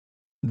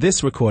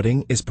This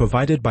recording is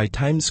provided by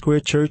Times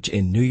Square Church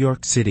in New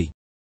York City.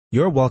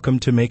 You're welcome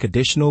to make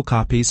additional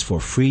copies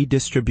for free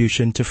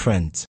distribution to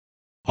friends.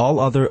 All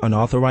other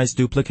unauthorized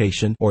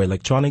duplication or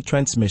electronic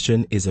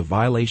transmission is a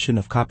violation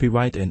of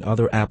copyright and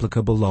other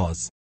applicable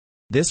laws.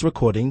 This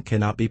recording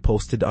cannot be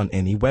posted on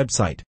any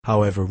website.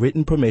 However,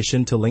 written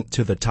permission to link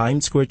to the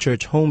Times Square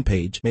Church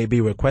homepage may be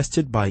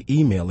requested by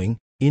emailing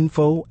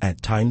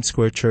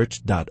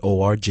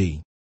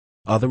info@timessquarechurch.org.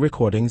 Other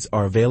recordings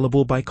are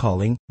available by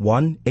calling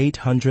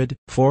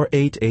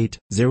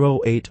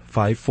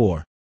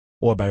 1-800-488-0854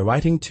 or by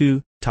writing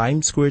to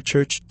Times Square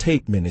Church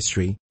Tape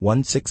Ministry,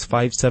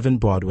 1657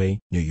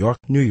 Broadway, New York,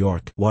 New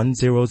York,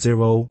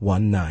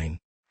 10019.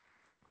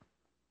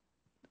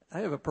 I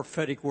have a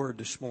prophetic word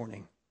this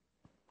morning.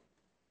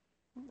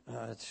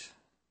 It's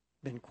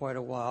been quite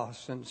a while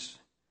since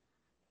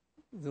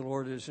the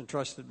Lord has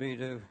entrusted me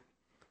to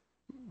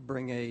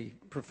bring a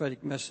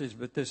prophetic message,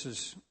 but this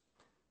is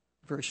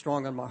very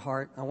strong on my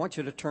heart. I want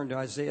you to turn to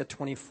Isaiah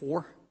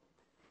 24.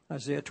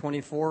 Isaiah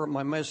 24,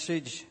 my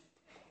message,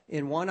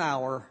 in 1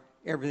 hour,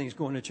 everything's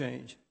going to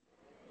change.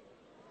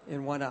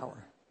 In 1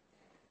 hour.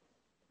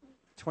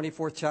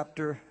 24th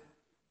chapter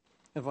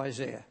of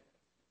Isaiah.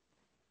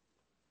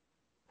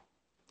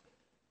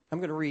 I'm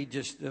going to read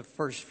just the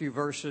first few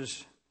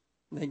verses.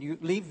 Then you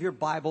leave your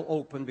Bible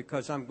open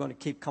because I'm going to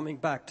keep coming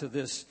back to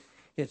this.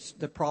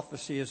 The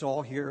prophecy is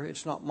all here.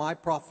 It's not my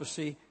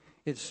prophecy.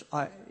 It's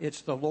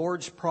the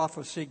Lord's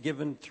prophecy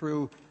given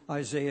through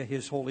Isaiah,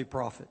 his holy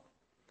prophet.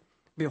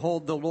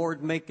 Behold, the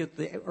Lord maketh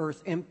the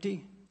earth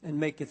empty, and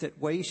maketh it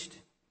waste,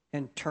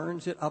 and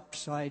turns it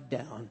upside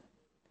down,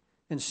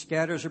 and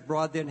scatters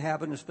abroad the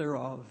inhabitants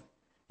thereof.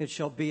 It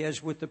shall be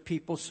as with the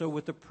people, so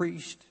with the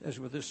priest, as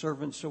with the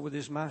servant, so with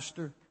his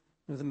master,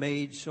 with the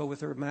maid, so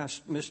with her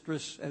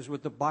mistress, as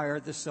with the buyer,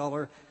 the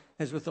seller,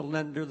 as with the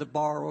lender, the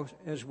borrower,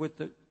 as with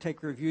the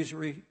taker of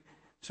usury,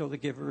 so the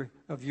giver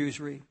of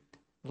usury.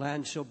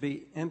 Land shall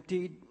be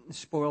emptied and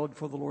spoiled,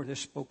 for the Lord has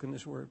spoken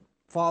this word.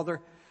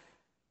 Father,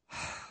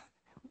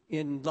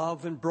 in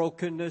love and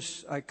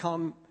brokenness, I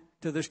come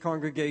to this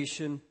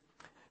congregation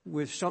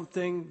with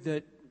something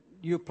that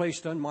you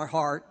placed on my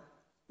heart,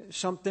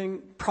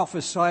 something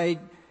prophesied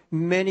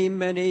many,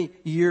 many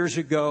years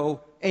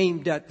ago,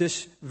 aimed at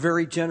this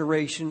very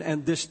generation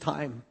and this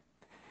time.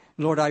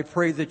 Lord, I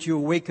pray that you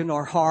awaken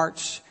our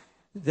hearts,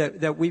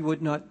 that we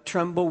would not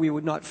tremble, we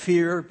would not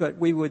fear, but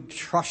we would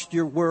trust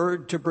your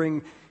word to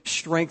bring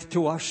strength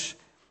to us.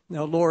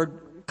 Now, Lord,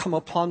 come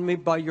upon me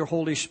by your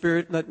Holy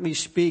Spirit. Let me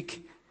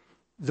speak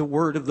the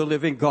word of the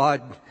living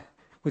God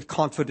with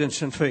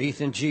confidence and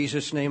faith. In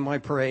Jesus' name I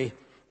pray.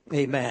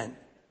 Amen.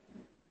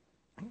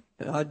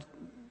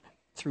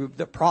 Through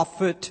the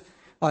prophet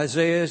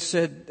Isaiah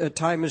said, a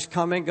time is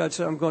coming. God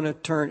said, I'm going to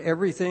turn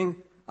everything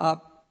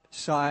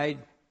upside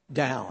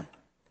down.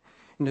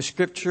 And the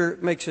scripture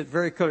makes it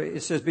very clear.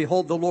 It says,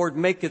 behold, the Lord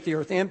maketh the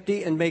earth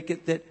empty, and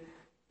maketh it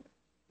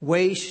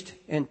waste,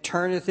 and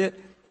turneth it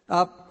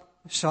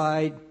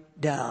upside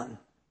down.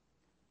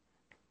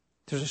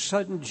 There's a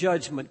sudden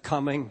judgment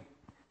coming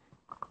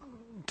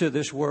to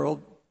this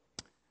world,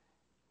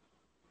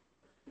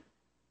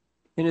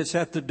 and it's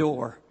at the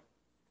door.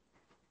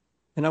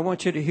 And I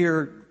want you to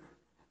hear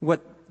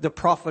what the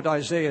prophet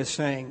Isaiah is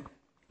saying.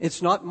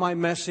 It's not my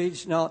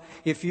message. Now,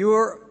 if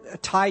you're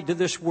tied to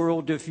this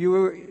world, if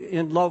you're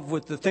in love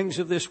with the things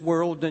of this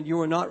world and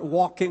you are not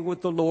walking with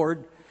the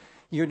Lord,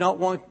 you're not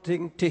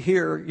wanting to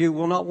hear, you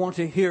will not want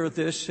to hear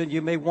this, and you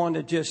may want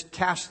to just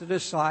cast it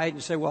aside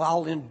and say, well,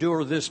 I'll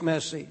endure this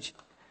message.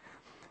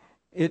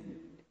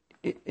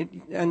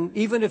 And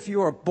even if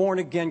you're a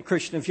born-again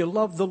Christian, if you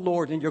love the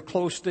Lord and you're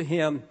close to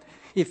Him,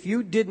 if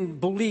you didn't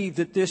believe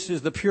that this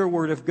is the pure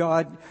Word of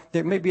God,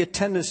 there may be a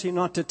tendency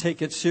not to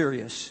take it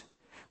serious.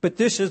 But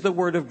this is the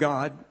Word of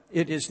God.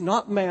 It is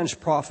not man's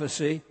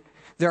prophecy.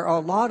 There are a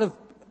lot of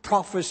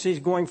prophecies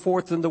going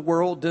forth in the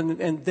world,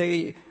 and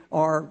they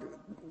are,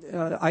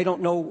 I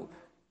don't know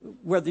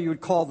whether you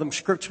would call them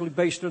scripturally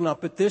based or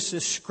not, but this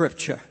is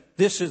Scripture.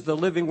 This is the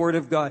living Word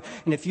of God.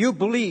 And if you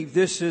believe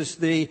this is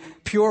the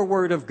pure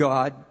Word of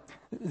God,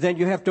 then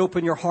you have to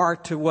open your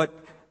heart to what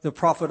the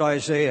prophet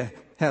Isaiah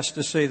has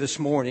to say this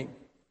morning.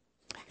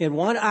 In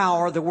 1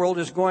 hour, the world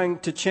is going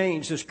to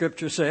change, the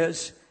Scripture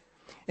says.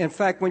 In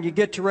fact, when you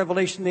get to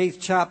Revelation, the 8th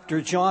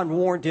chapter, John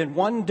warned, in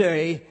 1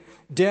 day,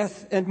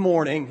 death and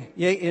mourning,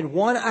 yea, in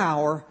 1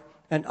 hour,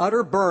 an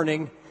utter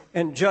burning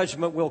and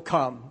judgment will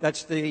come.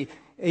 That's the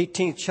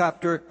 18th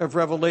chapter of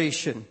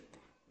Revelation.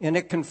 And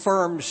it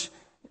confirms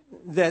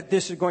that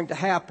this is going to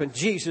happen.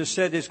 Jesus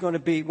said it's going to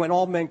be when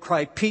all men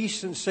cry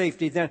peace and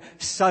safety, then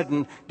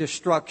sudden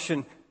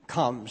destruction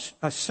comes.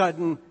 A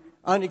sudden,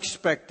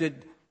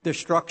 unexpected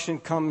destruction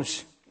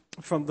comes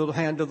from the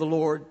hand of the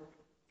Lord.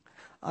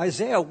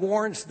 Isaiah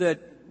warns that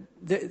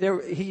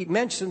he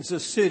mentions a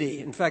city.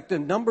 In fact, a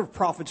number of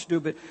prophets do,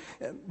 but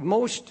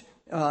most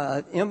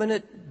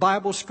eminent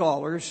Bible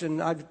scholars,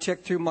 and I've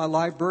checked through my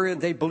library,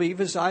 and they believe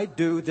as I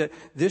do that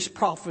this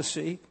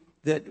prophecy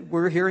that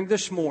we're hearing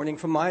this morning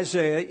from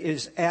Isaiah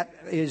is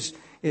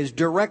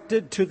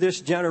directed to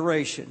this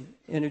generation.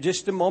 And in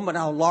just a moment,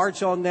 I'll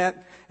enlarge on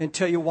that and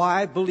tell you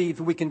why I believe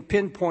we can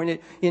pinpoint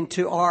it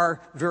into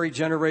our very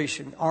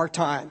generation, our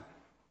time.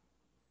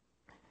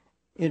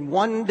 In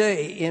one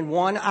day, in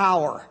 1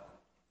 hour.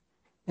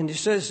 And it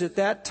says at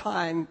that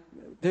time,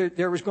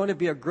 there was going to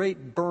be a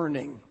great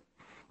burning.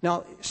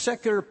 Now,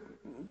 secular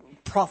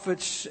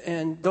prophets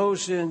and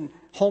those in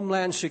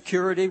homeland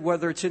security,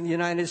 whether it's in the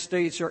United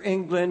States or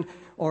England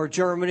or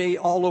Germany,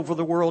 all over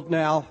the world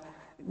now,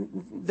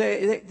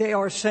 they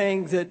are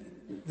saying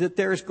that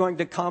there's going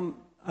to come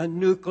a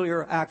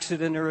nuclear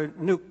accident or a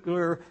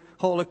nuclear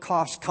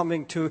holocaust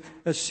coming to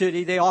a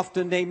city. They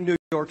often name New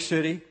York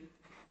City.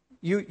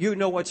 You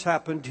know what's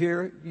happened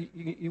here.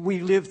 We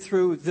lived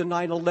through the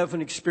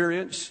 9/11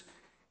 experience.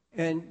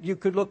 And you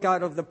could look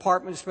out of the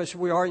apartment, especially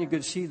where we are, and you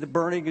could see the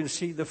burning and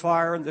see the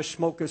fire and the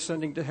smoke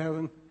ascending to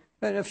heaven.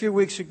 And a few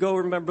weeks ago,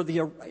 remember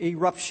the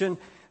eruption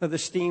of the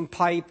steam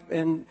pipe,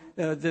 and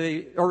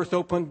the earth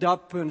opened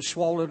up and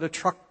swallowed a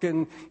truck,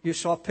 and you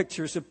saw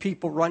pictures of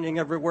people running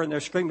everywhere, and they're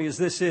screaming, "Is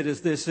this it?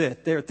 Is this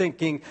it?" They're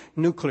thinking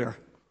nuclear.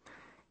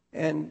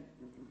 And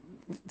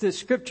the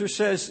scripture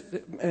says,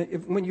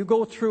 when you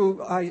go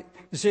through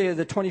Isaiah,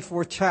 the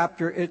 24th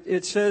chapter,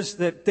 it says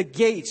that the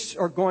gates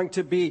are going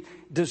to be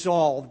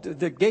dissolved.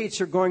 The gates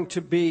are going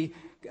to be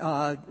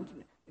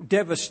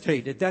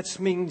devastated. That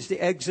means the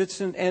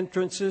exits and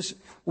entrances.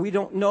 We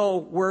don't know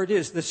where it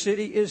is. The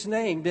city is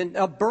named, and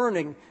a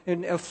burning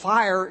and a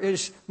fire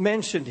is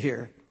mentioned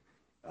here.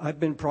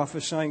 I've been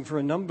prophesying for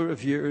a number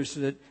of years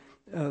that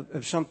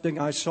of something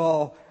I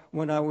saw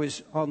when I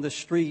was on the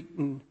street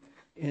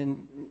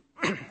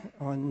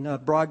on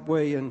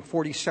Broadway and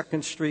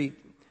 42nd Street,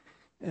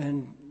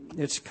 and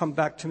it's come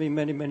back to me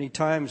many, many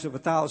times of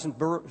 1,000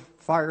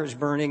 fires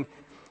burning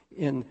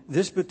in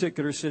this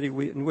particular city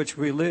in which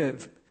we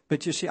live.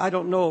 But you see, I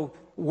don't know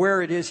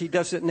where it is. He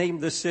doesn't name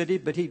the city,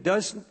 but he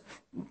does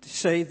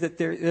say that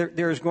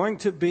there's going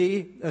to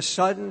be a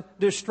sudden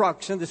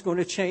destruction that's going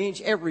to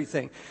change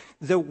everything.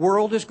 The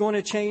world is going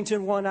to change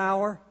in 1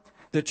 hour.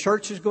 The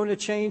church is going to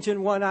change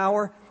in 1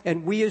 hour.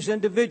 And we as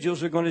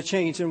individuals are going to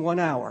change in 1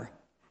 hour.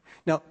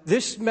 Now,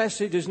 this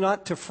message is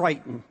not to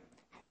frighten.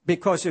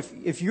 Because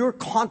if you're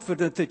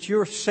confident that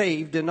you're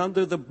saved and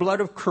under the blood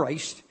of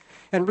Christ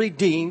and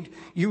redeemed,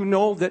 you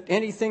know that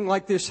anything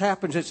like this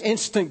happens, it's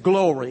instant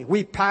glory.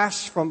 We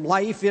pass from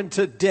life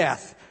into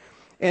death.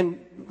 And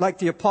like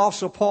the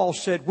Apostle Paul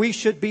said, we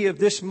should be of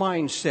this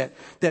mindset,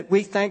 that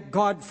we thank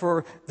God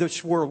for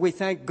this world. We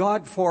thank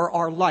God for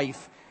our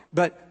life.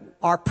 But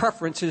our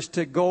preference is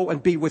to go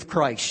and be with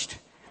Christ.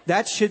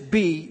 That should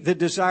be the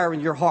desire in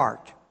your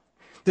heart.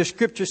 The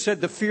scripture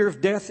said the fear of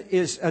death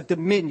is a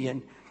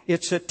dominion.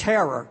 It's a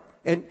terror.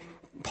 And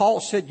Paul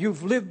said,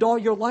 you've lived all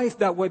your life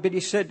that way. But he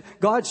said,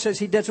 God says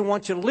he doesn't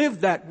want you to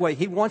live that way.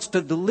 He wants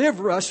to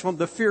deliver us from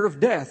the fear of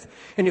death.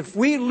 And if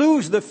we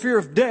lose the fear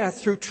of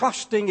death through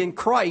trusting in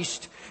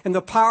Christ and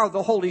the power of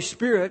the Holy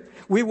Spirit,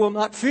 we will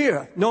not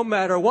fear, no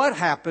matter what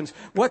happens,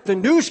 what the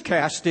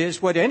newscast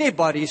is, what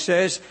anybody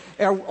says,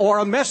 or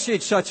a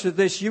message such as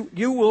this.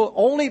 You will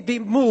only be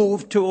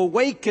moved to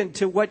awaken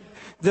to what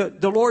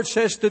the Lord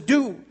says to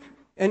do.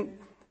 And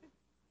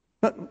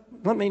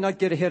let me not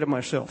get ahead of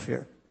myself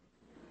here.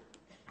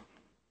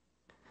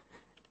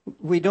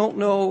 We don't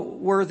know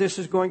where this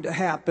is going to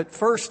happen. But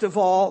first of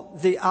all,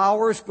 the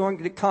hour is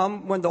going to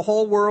come when the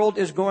whole world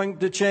is going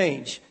to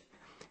change.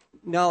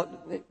 Now,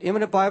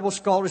 eminent Bible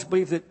scholars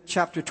believe that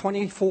chapter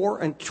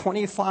 24 and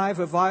 25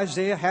 of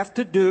Isaiah have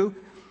to do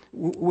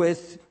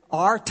with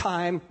our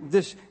time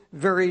this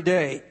very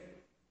day.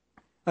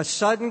 A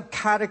sudden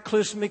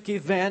cataclysmic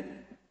event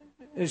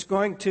is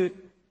going to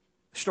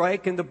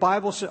strike, and the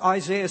Bible,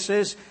 Isaiah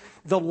says,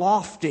 the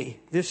lofty,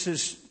 this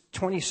is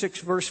 26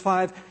 verse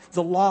 5,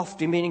 the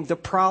lofty, meaning the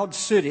proud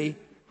city,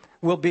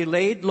 will be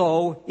laid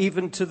low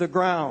even to the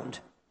ground.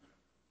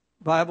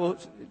 Bible,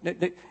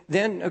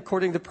 then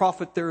according to the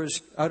prophet, there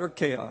is utter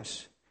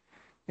chaos.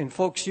 And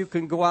folks, you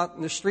can go out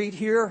in the street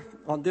here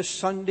on this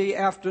Sunday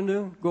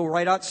afternoon, go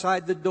right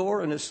outside the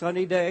door on a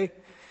sunny day,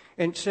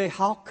 and say,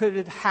 how could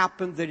it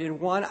happen that in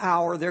 1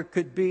 hour there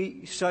could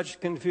be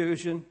such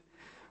confusion,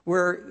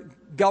 where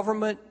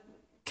government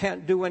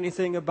can't do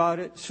anything about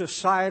it,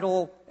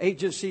 societal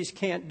agencies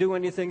can't do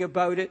anything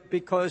about it,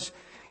 because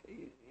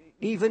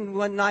even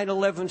when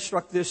 9/11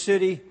 struck this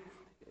city,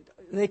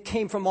 they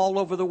came from all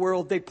over the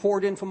world. They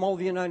poured in from all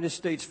the United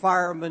States,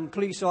 firemen,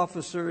 police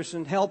officers,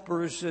 and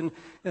helpers, and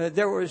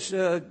there was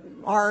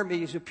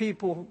armies of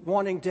people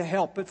wanting to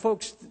help. But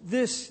folks,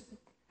 this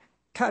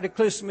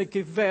cataclysmic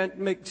event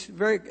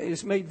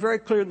is made very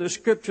clear in the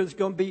scripture. It's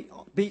going to be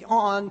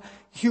beyond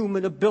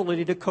human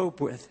ability to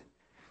cope with.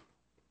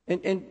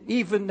 And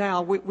even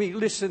now, we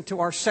listen to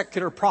our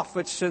secular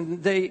prophets,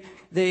 and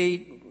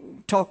they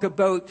talk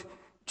about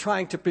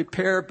trying to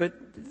prepare, but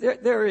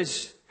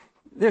there's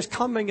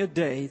coming a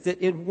day that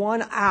in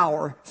 1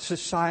 hour,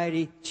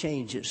 society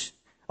changes.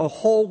 A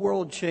whole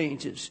world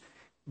changes.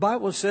 The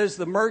Bible says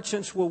the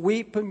merchants will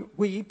weep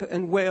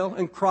and wail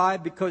and cry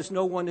because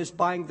no one is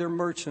buying their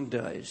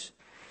merchandise.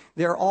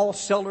 They're all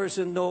sellers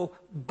and no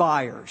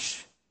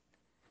buyers.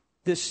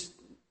 This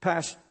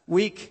past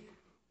week,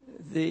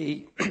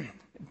 the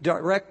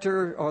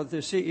director or the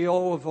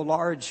CEO of a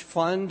large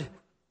fund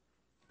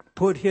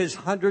put his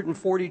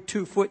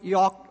 142-foot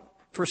yacht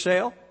for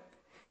sale.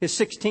 His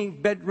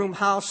 16-bedroom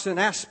house in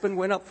Aspen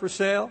went up for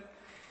sale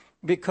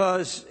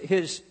because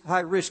his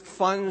high-risk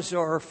funds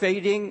are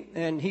fading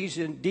and he's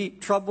in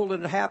deep trouble,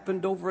 and it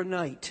happened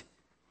overnight.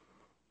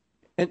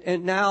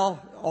 And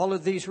now all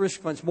of these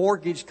risk funds,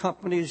 mortgage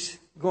companies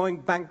going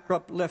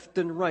bankrupt left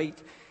and right.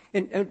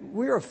 And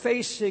we are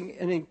facing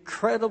an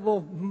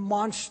incredible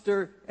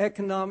monster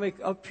economic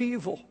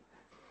upheaval.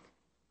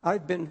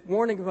 I've been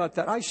warning about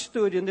that. I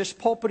stood in this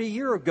pulpit a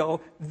year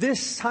ago, this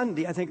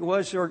Sunday, I think it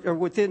was, or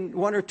within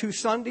one or two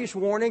Sundays,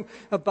 warning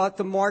about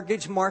the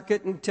mortgage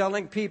market and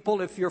telling people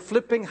if you're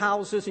flipping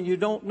houses and you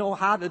don't know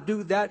how to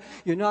do that,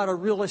 you're not a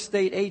real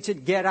estate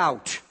agent, get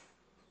out.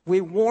 We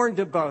warned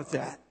about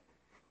that.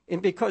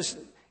 And because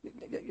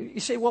you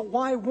say, well,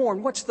 why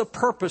warn? What's the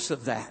purpose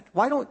of that?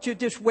 Why don't you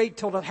just wait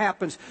till it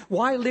happens?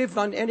 Why live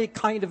on any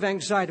kind of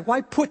anxiety? Why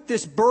put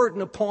this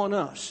burden upon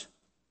us?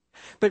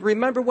 But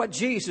remember what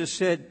Jesus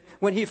said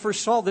when he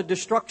first saw the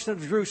destruction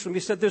of Jerusalem. He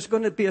said,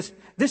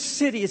 this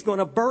city is going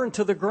to burn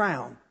to the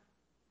ground.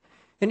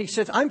 And he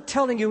said, I'm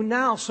telling you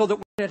now so that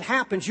when it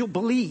happens, you'll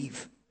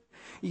believe.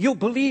 You'll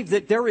believe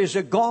that there is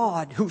a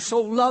God who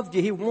so loved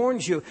you. He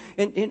warns you.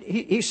 And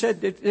he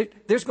said, that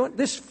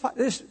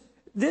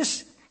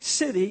this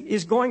city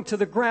is going to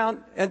the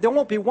ground, and there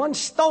won't be one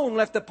stone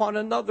left upon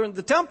another in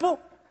the temple.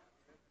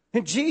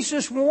 And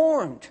Jesus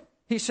warned.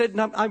 He said,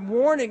 I'm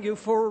warning you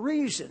for a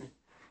reason.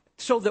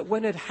 So that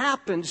when it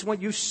happens,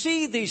 when you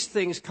see these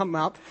things come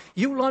up,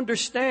 you'll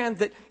understand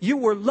that you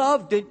were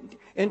loved.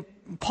 And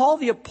Paul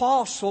the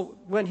Apostle,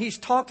 when he's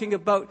talking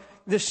about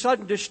the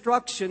sudden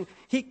destruction,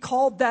 he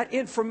called that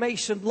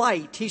information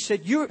light. He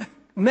said, you're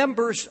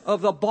members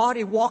of the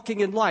body walking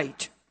in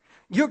light.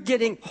 You're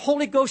getting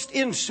Holy Ghost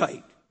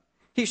insight.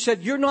 He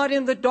said, you're not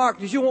in the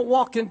darkness. You won't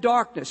walk in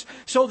darkness.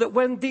 So that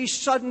when these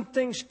sudden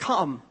things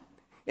come,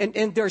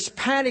 and there's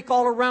panic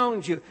all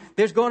around you,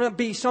 there's going to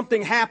be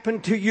something happen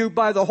to you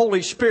by the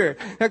Holy Spirit.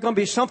 There's going to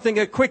be something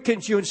that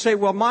quickens you and say,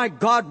 well, my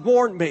God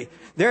warned me.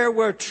 There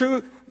were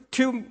true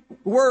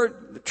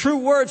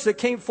words that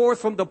came forth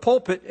from the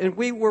pulpit, and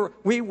we were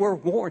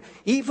warned.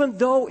 Even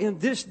though in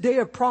this day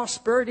of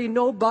prosperity,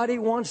 nobody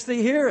wants to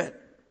hear it.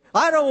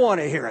 I don't want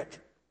to hear it.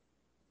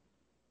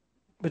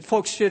 But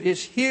folks, it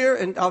is here,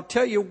 and I'll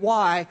tell you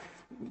why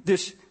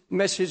this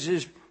message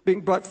is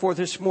being brought forth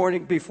this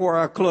morning before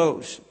our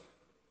close.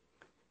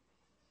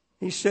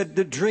 He said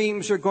the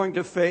dreams are going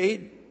to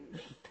fade.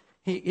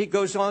 He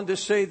goes on to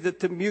say that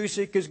the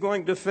music is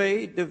going to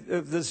fade,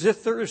 the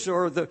zithers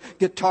or the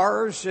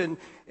guitars, and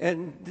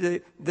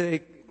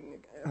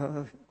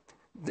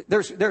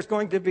there's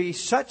going to be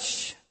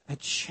such a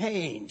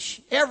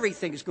change.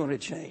 Everything is going to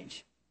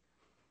change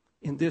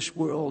in this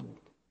world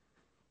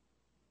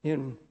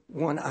in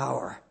 1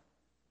 hour.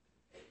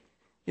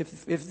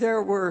 If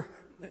there were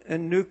a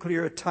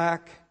nuclear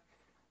attack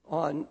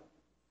on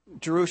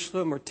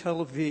Jerusalem or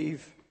Tel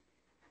Aviv,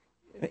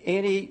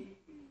 any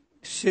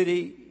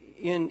city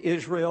in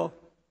Israel,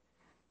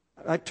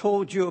 I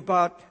told you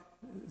about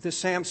the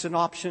Samson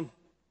option.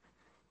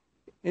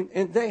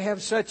 And they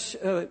have such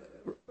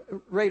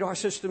radar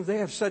systems, they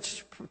have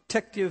such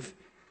protective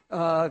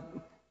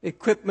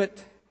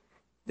equipment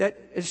that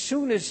as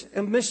soon as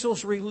a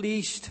missile's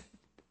released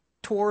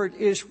toward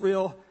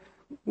Israel,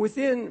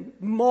 within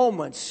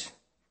moments,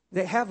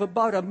 they have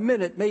about a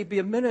minute, maybe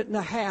a minute and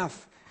a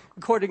half,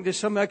 according to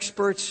some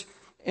experts,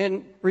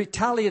 and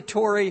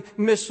retaliatory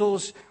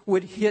missiles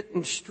would hit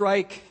and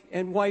strike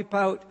and wipe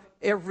out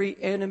every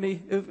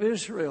enemy of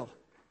Israel.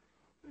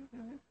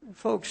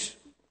 Folks,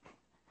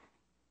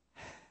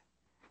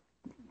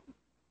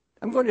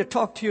 I'm going to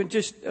talk to you in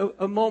just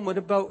a moment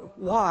about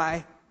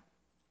why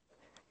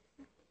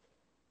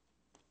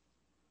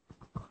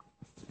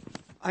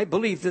I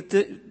believe that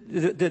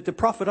the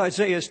prophet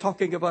Isaiah is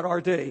talking about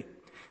our day.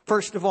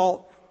 First of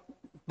all,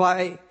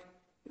 by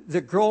the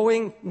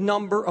growing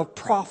number of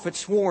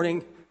prophets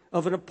warning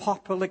of an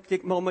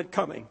apocalyptic moment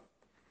coming.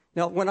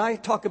 Now, when I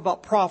talk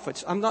about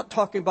prophets, I'm not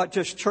talking about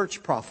just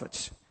church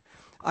prophets.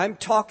 I'm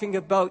talking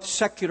about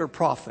secular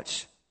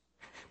prophets.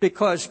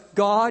 Because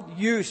God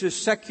uses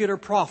secular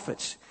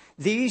prophets.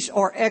 These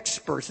are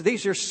experts.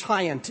 These are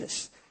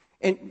scientists.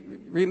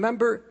 And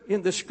remember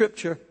in the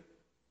scripture,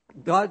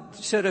 God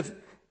said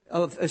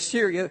of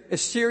Assyria,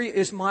 Assyria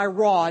is my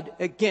rod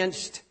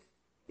against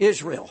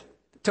Israel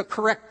to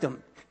correct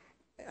them.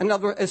 In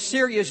other words,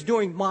 Assyria is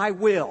doing my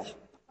will.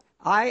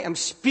 I am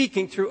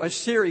speaking through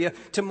Assyria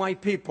to my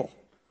people.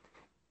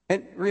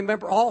 And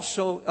remember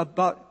also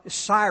about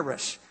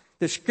Cyrus.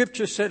 The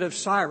scripture said of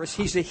Cyrus,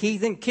 he's a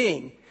heathen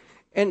king.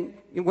 And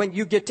when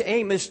you get to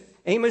Amos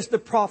the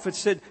prophet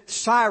said,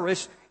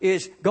 Cyrus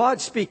is, God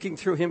speaking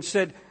through him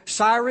said,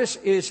 Cyrus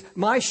is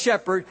my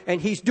shepherd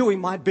and he's doing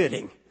my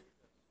bidding.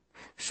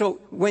 So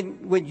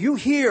when you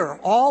hear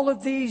all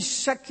of these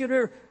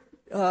secular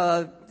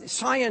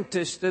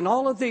scientists and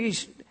all of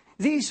these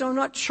These are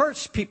not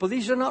church people.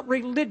 These are not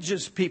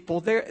religious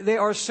people. They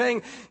are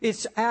saying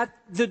it's at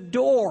the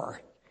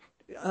door.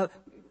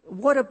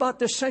 What about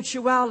the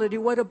sensuality?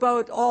 What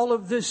about all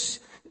of this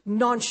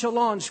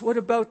nonchalance? What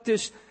about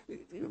this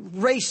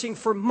racing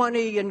for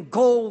money and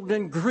gold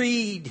and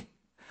greed?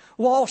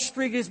 Wall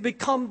Street has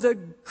become the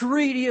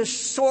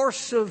greediest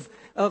source of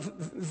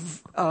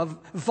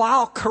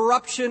vile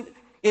corruption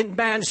in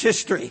man's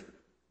history.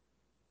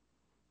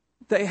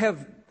 They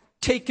have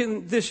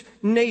taken this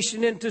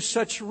nation into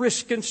such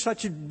risk and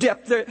such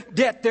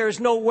debt, there's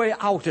no way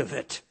out of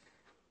it.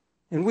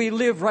 And we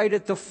live right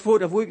at the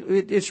foot of,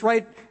 it's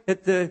right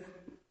at the,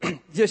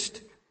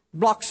 just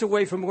blocks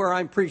away from where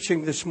I'm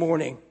preaching this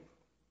morning.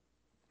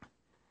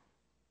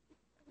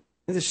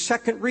 And the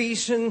second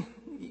reason,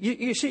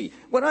 you see,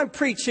 what I'm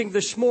preaching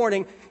this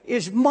morning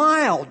is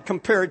mild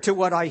compared to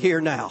what I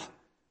hear now.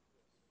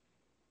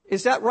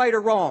 Is that right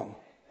or wrong?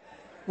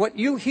 What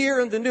you hear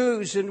in the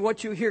news and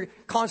what you hear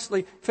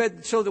constantly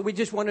fed so that we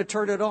just want to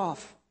turn it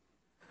off.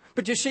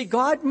 But you see,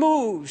 God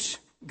moves.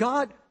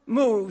 God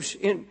moves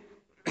in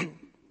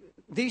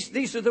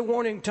these are the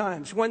warning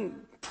times when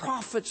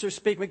prophets are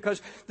speaking, because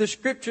the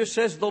scripture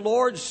says the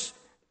Lord's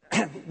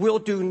will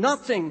do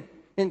nothing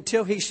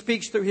until he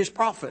speaks through his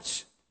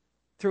prophets,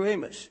 through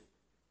Amos.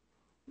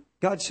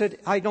 God said,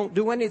 I don't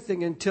do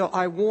anything until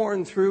I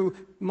warn through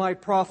my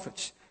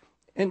prophets.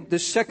 And the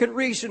second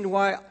reason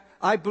why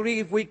I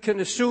believe we can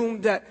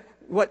assume that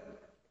what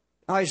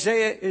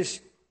Isaiah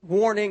is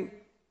warning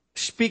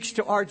speaks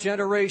to our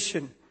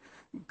generation.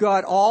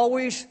 God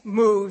always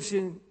moves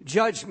in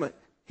judgment.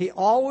 He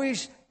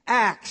always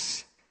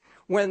acts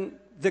when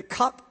the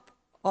cup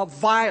of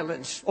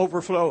violence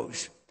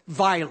overflows.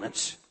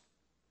 Violence.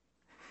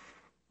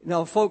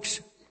 Now,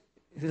 folks,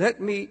 let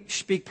me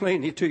speak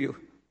plainly to you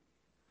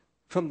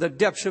from the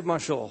depths of my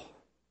soul.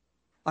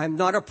 I'm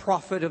not a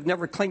prophet. I've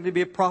never claimed to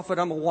be a prophet.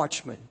 I'm a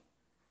watchman.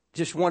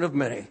 Just one of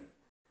many.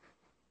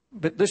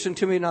 But listen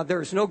to me now.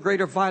 There is no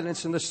greater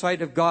violence in the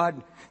sight of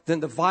God than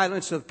the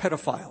violence of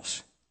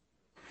pedophiles.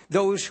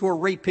 Those who are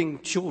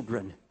raping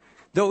children.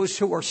 Those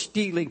who are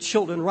stealing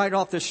children right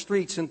off the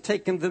streets and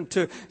taking them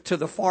to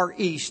the Far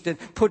East and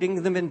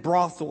putting them in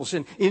brothels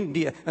in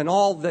India and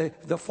all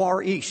the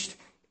Far East.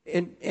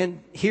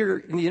 And here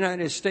in the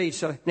United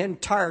States, an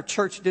entire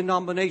church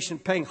denomination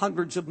paying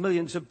hundreds of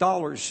millions of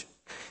dollars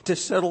to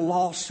settle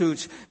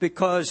lawsuits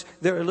because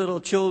their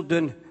little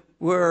children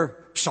were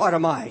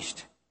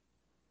sodomized.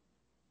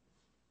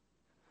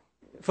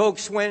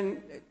 Folks,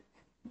 when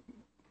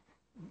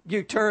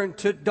you turn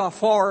to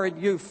Darfur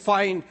and you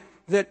find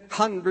that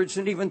hundreds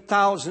and even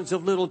thousands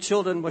of little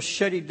children were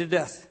shedded to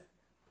death.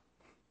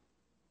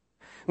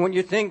 When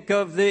you think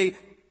of the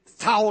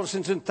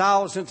thousands and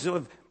thousands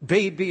of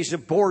babies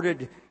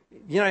aborted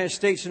in the United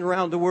States and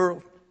around the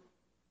world,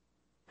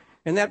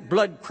 and that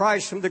blood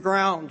cries from the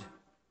ground.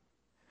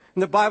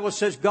 And the Bible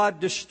says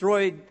God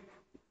destroyed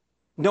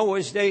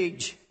Noah's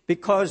age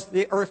because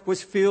the earth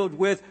was filled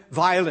with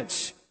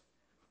violence.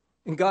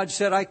 And God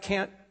said, I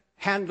can't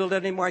handle it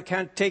anymore. I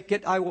can't take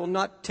it. I will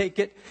not take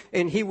it.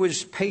 And he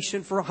was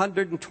patient for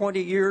 120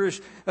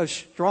 years of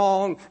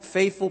strong,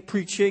 faithful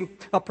preaching,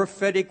 a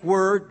prophetic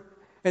word.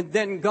 And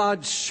then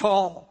God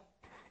saw.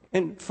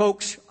 And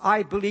folks,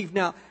 I believe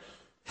now,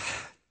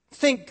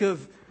 think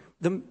of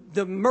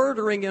the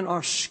murdering in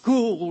our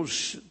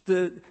schools,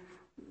 the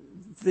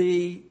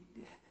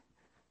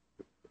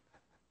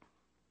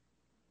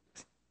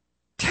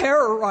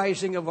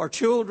terrorizing of our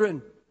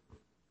children.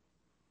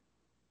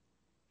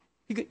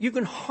 You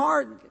can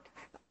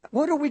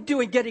what are we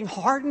doing? Getting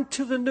hardened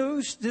to the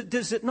news?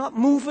 Does it not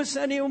move us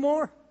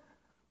anymore?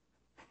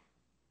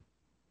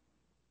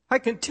 I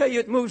can tell you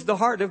it moves the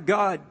heart of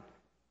God.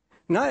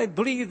 And I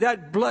believe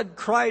that blood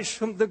cries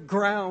from the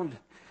ground.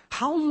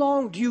 How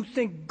long do you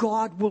think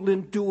God will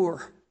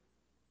endure?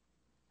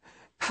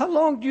 How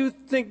long do you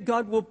think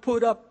God will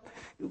put up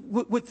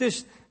with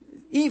this?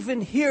 Even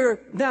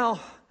here now,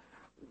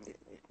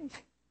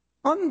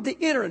 on the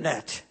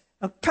internet,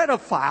 a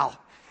pedophile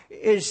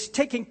is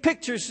taking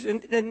pictures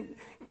and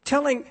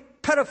telling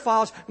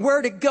pedophiles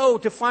where to go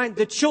to find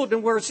the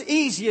children where it's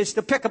easiest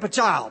to pick up a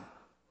child.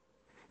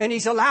 And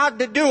he's allowed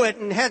to do it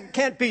and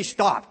can't be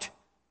stopped.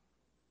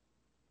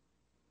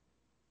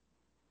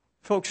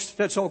 Folks,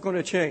 that's all going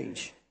to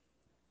change.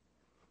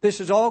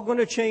 This is all going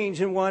to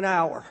change in 1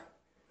 hour.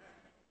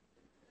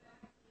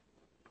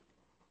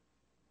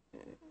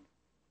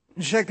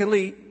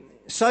 Secondly,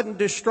 sudden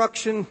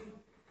destruction,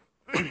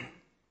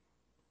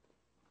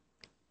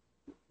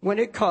 when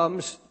it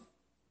comes,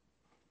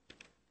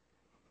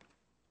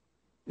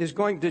 is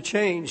going to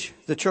change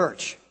the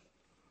church.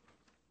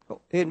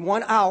 In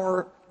 1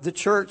 hour, the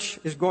church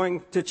is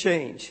going to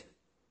change.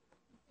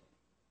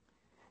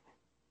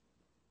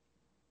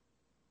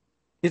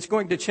 It's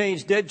going to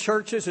change dead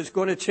churches. It's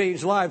going to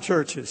change live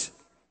churches.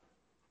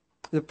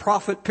 The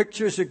prophet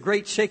pictures a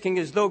great shaking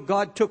as though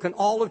God took an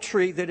olive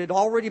tree that had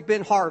already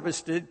been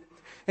harvested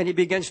and he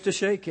begins to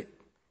shake it.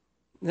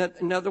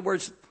 In other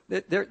words,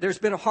 there's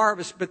been a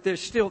harvest, but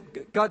there's still,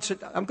 God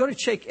said, I'm going to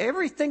shake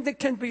everything that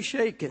can be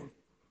shaken.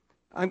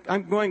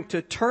 I'm going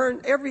to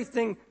turn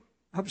everything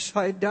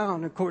upside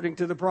down according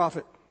to the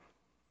prophet.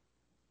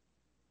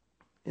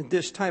 In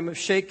this time of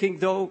shaking,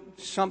 though,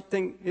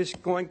 something is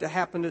going to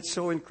happen that's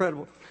so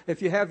incredible.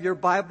 If you have your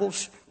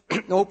Bibles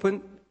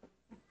open,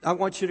 I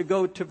want you to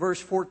go to verse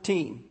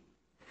 14.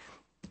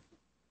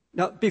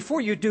 Now,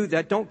 before you do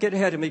that, don't get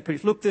ahead of me,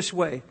 please. Look this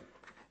way.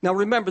 Now,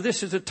 remember,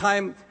 this is a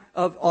time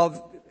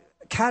of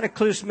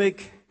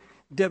cataclysmic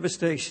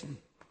devastation.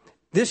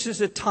 This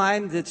is a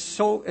time that's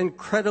so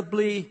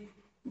incredibly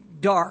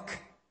dark.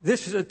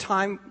 This is a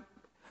time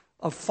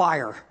of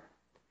fire.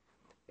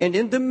 And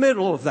in the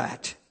middle of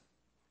that,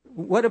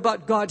 what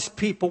about God's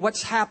people?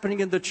 What's happening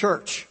in the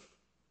church?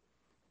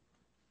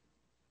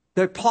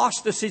 The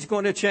apostasy is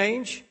going to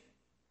change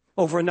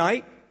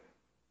overnight.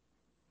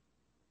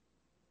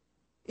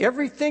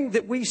 Everything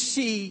that we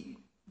see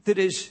that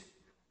is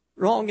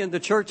wrong in the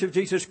church of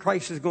Jesus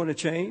Christ is going to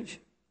change.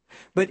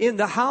 But in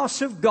the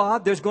house of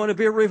God, there's going to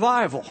be a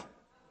revival.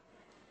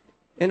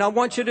 And I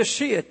want you to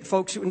see it,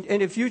 folks. And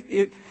if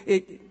you,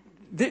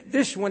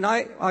 when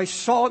I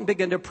saw it and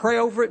began to pray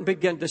over it and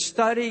began to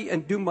study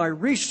and do my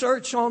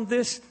research on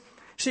this.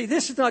 See,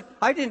 this is not,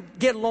 I didn't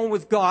get alone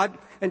with God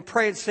and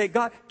pray and say,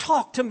 God,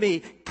 talk to me.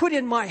 Put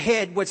in my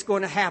head what's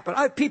going to happen.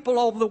 I have people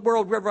all over the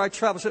world, wherever I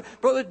travel, say,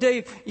 Brother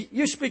Dave,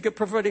 you speak of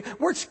prophetic.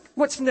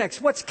 What's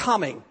next? What's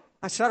coming?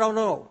 I said, I don't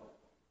know.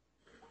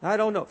 I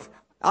don't know.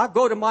 I'll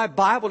go to my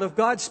Bible. If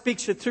God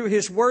speaks it through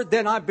His Word,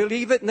 then I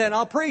believe it and then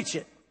I'll preach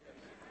it.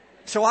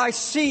 So I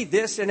see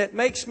this and it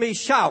makes me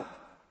shout.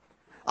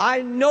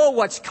 I know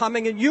what's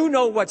coming and you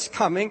know what's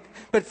coming.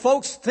 But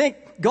folks think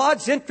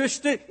God's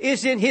interest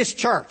is in His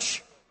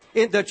church.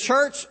 In the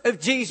church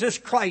of Jesus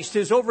Christ,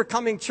 His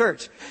overcoming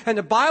church. And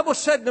the Bible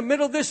said in the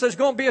middle of this, there's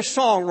going to be a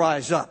song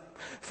rise up.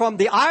 From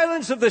the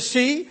islands of the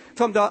sea,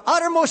 from the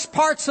uttermost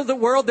parts of the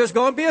world, there's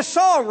going to be a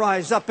song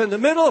rise up in the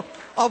middle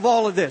of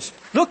all of this.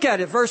 Look at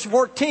it, verse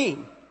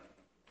 14.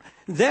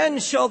 Then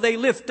shall they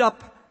lift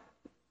up,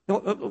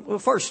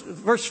 first,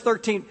 verse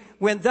 13.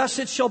 When thus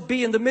it shall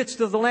be in the midst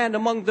of the land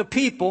among the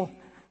people,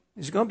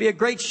 there's going to be a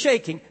great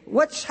shaking.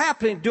 What's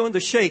happening during the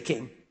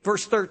shaking?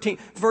 Verse 13,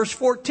 verse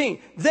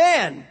 14.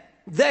 Then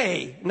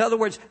they, in other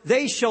words,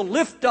 they shall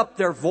lift up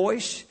their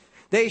voice.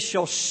 They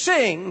shall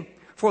sing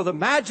for the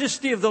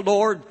majesty of the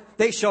Lord.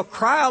 They shall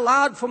cry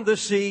aloud from the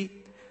sea.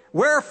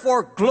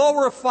 Wherefore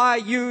glorify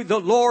you the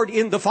Lord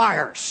in the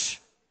fires.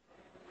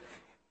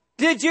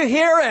 Did you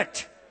hear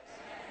it?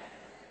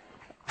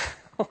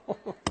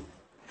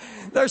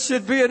 There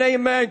should be an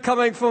amen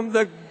coming from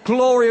the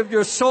glory of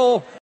your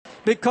soul.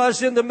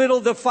 Because in the middle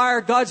of the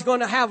fire, God's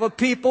going to have a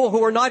people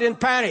who are not in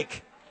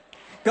panic.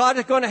 God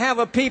is going to have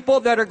a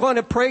people that are going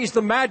to praise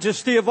the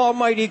majesty of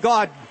Almighty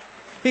God.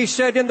 He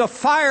said, in the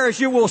fires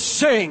you will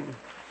sing.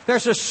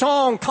 There's a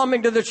song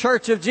coming to the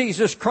church of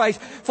Jesus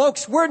Christ.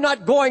 Folks, we're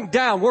not going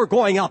down. We're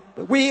going up.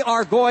 We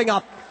are going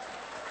up.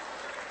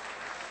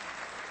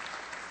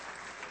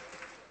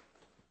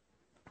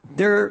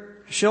 There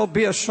shall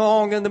be a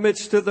song in the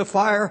midst of the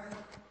fire.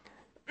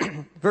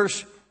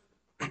 Verse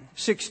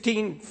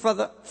 16,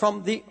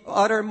 from the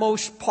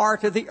uttermost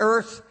part of the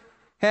earth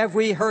have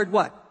we heard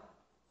what?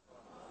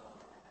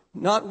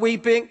 Not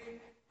weeping,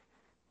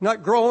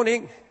 not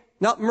groaning,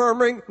 not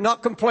murmuring,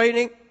 not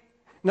complaining,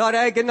 not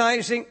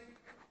agonizing.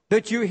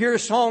 But you hear a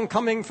song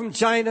coming from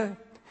China, and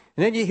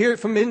then you hear it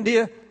from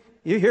India.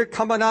 You hear it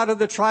coming out of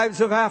the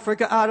tribes of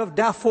Africa, out of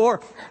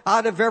Darfur,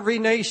 out of every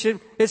nation.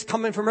 It's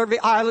coming from every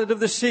island of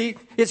the sea.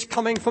 It's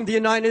coming from the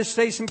United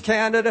States and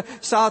Canada,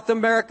 South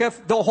America,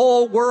 the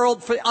whole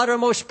world, for the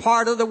uttermost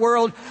part of the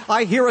world.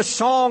 I hear a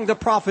song, the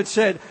prophet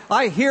said.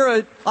 I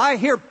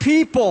hear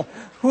people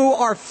who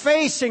are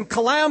facing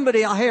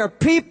calamity. I hear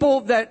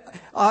people that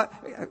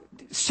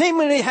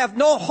seemingly have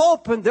no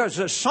hope, and there's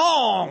a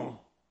song.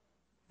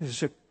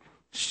 There's a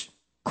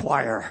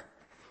choir.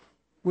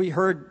 We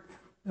heard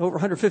over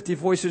 150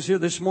 voices here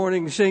this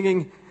morning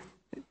singing.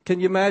 Can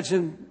you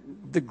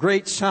imagine the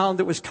great sound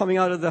that was coming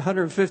out of the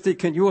 150?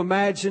 Can you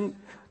imagine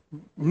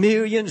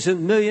millions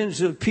and millions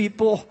of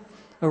people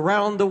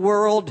around the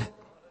world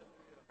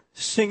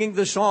singing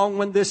the song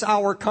when this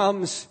hour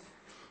comes?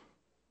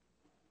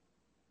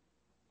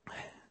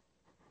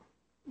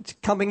 It's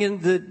coming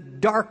in the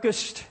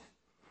darkest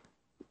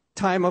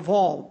time of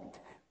all.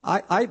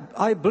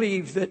 I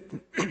believe that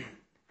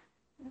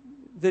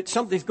that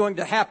something's going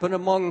to happen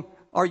among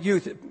our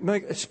youth,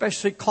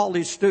 especially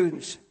college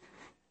students.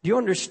 Do you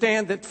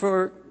understand that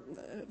for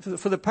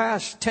the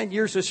past 10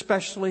 years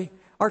especially,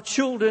 our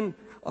children,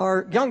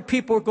 our young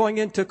people are going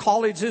into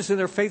colleges and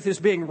their faith is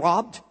being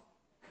robbed?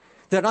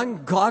 That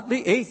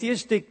ungodly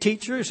atheistic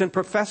teachers and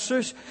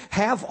professors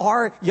have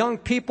our young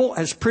people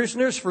as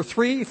prisoners for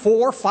 3,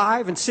 4,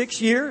 5, and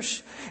 6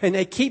 years. And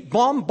they keep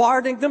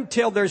bombarding them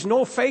till there's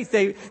no faith.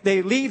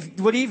 They leave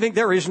believing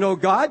there is no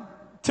God.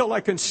 Till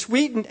like in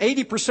Sweden,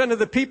 80% of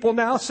the people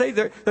now say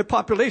the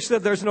population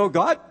that there's no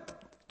God.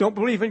 Don't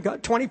believe in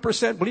God.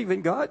 20% believe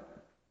in God.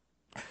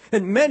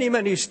 and many,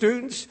 many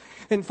students.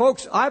 And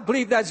folks, I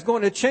believe that's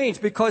going to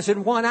change, because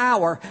in 1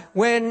 hour,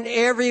 when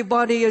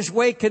everybody is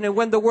waking and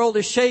when the world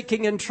is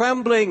shaking and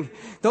trembling,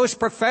 those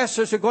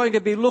professors are going to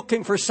be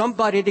looking for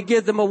somebody to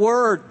give them a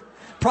word.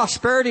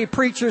 Prosperity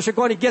preachers are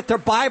going to get their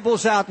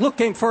Bibles out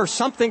looking for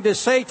something to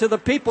say to the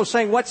people,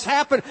 saying, what's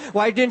happened?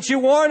 Why didn't you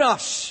warn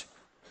us?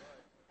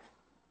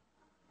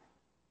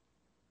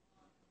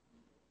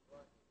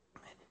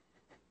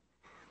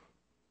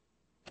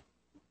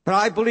 But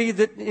I believe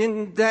that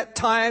in that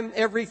time,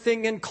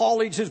 everything in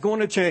college is going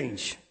to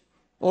change.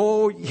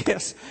 Oh,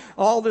 yes.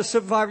 All the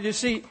survivors. You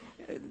see,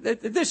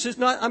 this is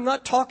not, I'm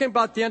not talking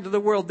about the end of the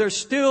world. There's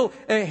still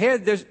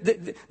ahead.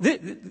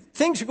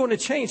 Things are going to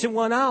change in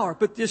 1 hour,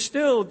 but there's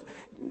still,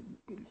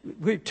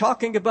 we're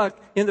talking about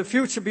in the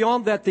future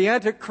beyond that, the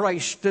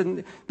Antichrist.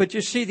 But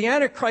you see, the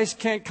Antichrist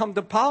can't come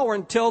to power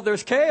until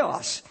there's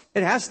chaos.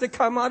 It has to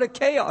come out of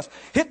chaos.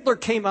 Hitler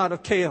came out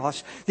of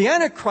chaos. The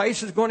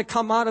Antichrist is going to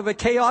come out of a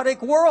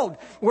chaotic world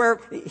where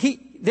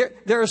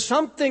there is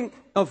something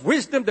of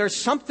wisdom. There's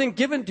something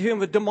given to him,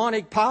 a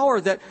demonic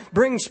power that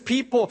brings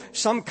people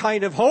some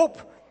kind of hope.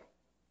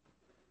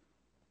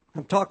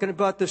 I'm talking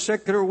about the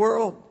secular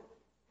world.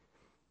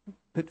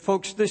 But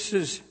folks, this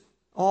is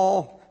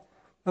all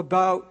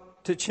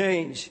about to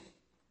change.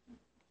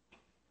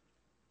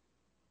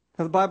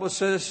 Now, the Bible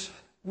says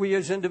we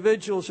as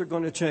individuals are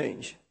going to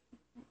change.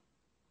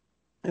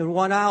 In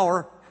 1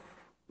 hour,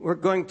 we're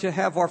going to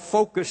have our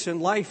focus in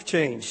life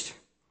changed.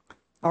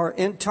 Our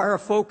entire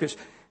focus.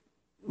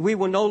 We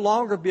will no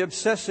longer be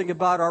obsessing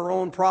about our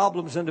own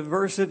problems and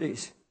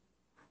adversities.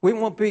 We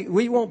won't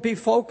be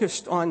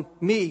focused on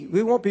me.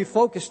 We won't be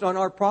focused on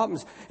our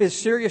problems. As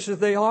serious as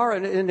they are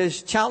and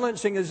as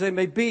challenging as they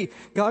may be,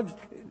 God,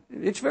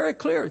 it's very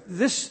clear.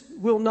 This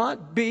will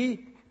not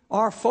be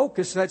our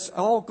focus. That's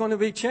all going to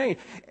be changed.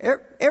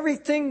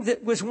 Everything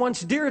that was once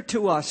dear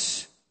to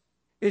us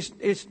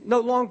is no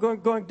longer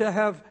going to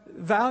have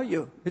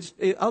value. It's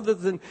other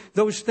than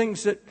those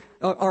things that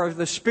are of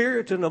the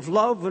Spirit and of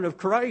love and of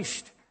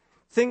Christ.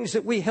 Things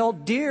that we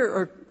held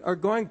dear are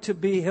going to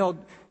be held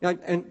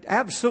and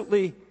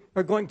absolutely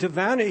are going to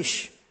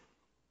vanish.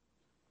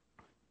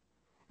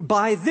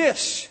 By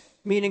this,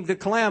 meaning the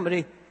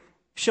calamity,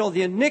 shall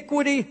the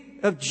iniquity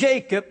of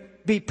Jacob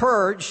be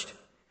purged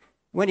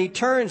when he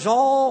turns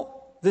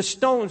all the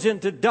stones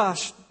into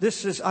dust.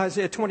 This is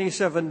Isaiah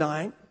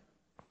 27:9.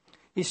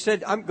 He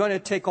said, I'm going to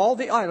take all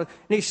the idols.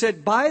 And he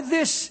said, by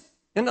this,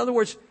 in other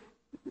words,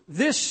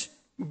 this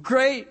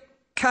great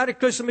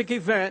cataclysmic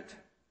event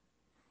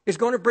is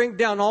going to bring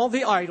down all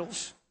the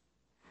idols.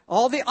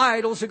 All the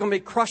idols are going to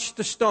be crushed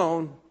to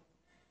stone,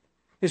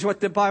 is what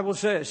the Bible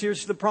says.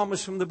 Here's the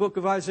promise from the book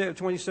of Isaiah,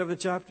 27th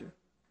chapter.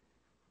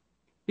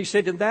 He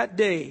said, in that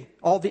day,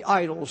 all the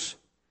idols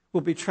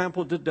will be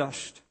trampled to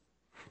dust.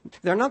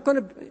 They're not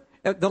going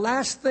to, the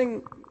last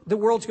thing the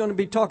world's going to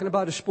be talking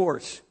about is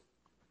sports.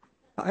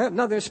 I have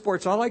nothing in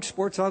sports. I like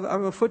sports.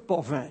 I'm a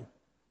football fan.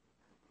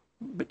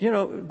 But,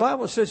 the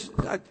Bible says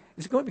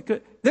it's going to be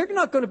good. There's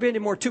not going to be any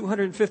more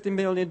 $250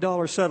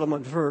 million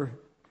settlement for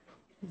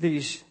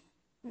these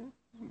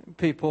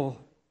people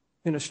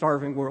in a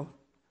starving world.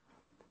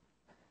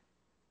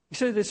 He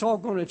said it's all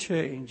going to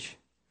change.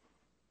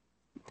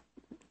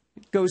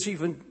 It goes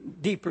even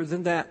deeper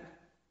than that.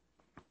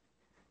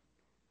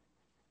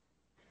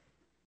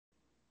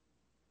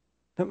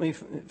 Let me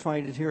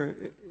find it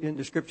here in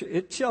the scripture.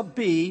 It shall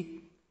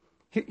be,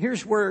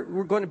 here's where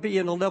we're going to be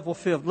in a level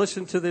field.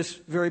 Listen to this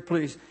very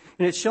please.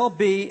 And it shall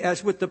be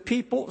as with the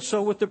people,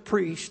 so with the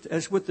priest,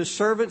 as with the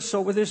servant,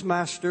 so with his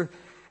master,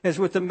 as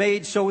with the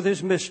maid, so with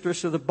his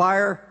mistress, or the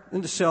buyer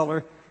and the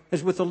seller,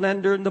 as with the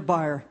lender and the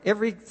buyer.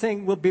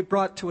 Everything will be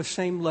brought to a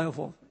same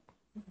level.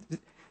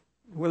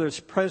 Whether it's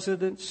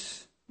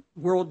presidents,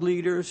 world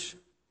leaders,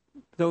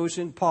 those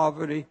in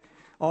poverty,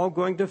 all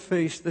going to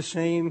face the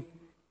same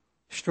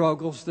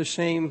struggles, the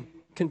same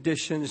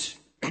conditions.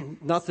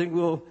 Nothing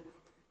will,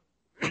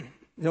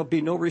 there'll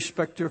be no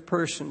respecter of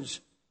persons.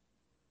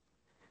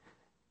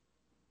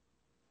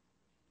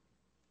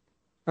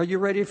 Are you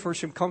ready for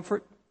some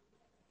comfort?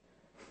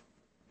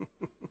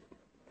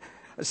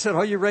 I said,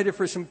 are you ready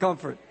for some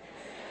comfort?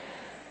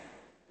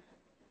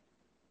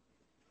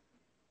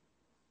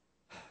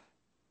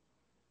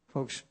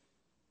 Folks,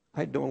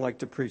 I don't like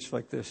to preach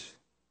like this.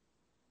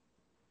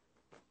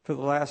 For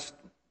the last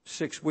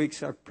 6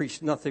 weeks, I've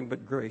preached nothing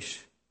but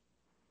grace.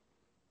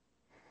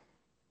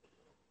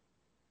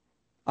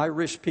 I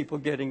risk people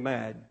getting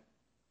mad.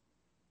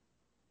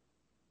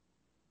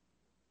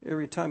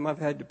 Every time I've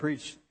had to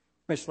preach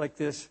much like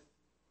this,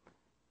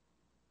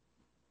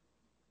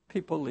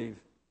 people leave.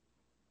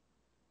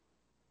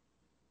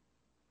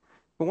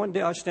 But one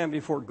day I'll stand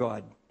before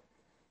God.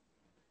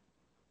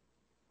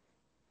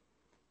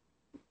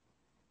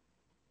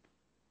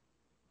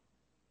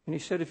 And he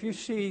said, if you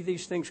see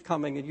these things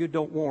coming and you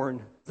don't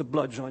warn, the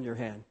blood's on your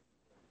hand.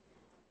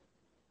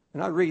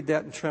 And I read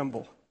that and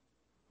tremble.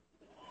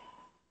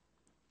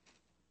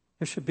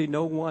 There should be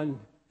no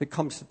one that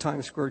comes to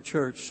Times Square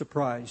Church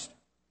surprised.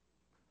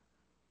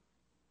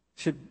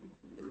 Should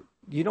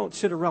You don't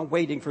sit around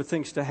waiting for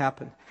things to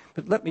happen.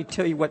 But let me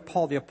tell you what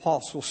Paul the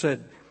Apostle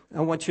said.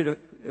 I want you to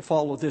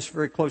follow this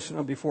very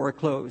closely before I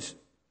close.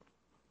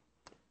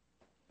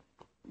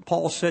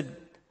 Paul said,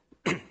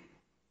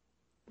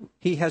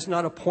 He has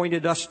not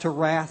appointed us to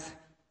wrath,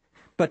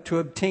 but to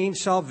obtain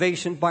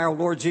salvation by our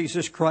Lord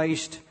Jesus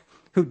Christ,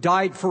 who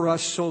died for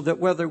us, so that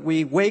whether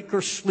we wake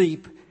or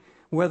sleep,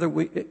 whether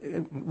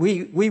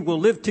we will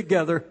live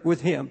together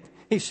with Him.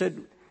 He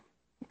said,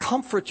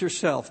 comfort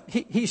yourself.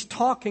 He's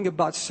talking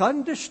about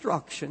sudden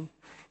destruction.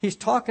 He's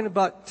talking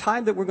about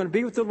time that we're going to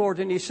be with the Lord.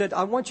 And he said,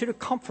 I want you to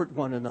comfort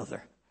one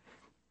another.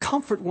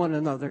 Comfort one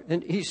another.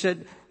 And he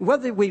said,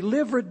 whether we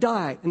live or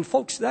die. And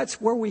folks,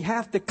 that's where we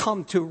have to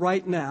come to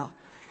right now.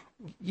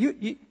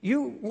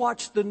 You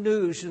watch the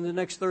news in the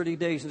next 30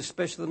 days, and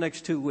especially the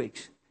next 2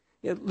 weeks.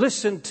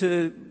 Listen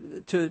to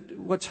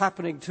what's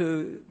happening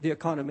to the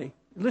economy.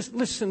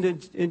 Listen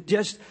and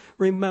just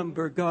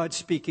remember God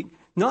speaking.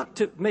 Not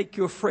to make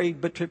you afraid,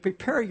 but to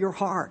prepare your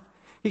heart.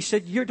 He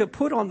said, you're to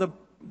put on the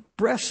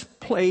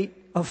breastplate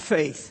of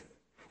faith.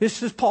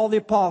 This is Paul the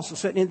Apostle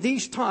said, in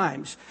these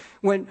times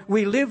when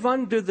we live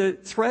under the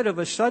threat of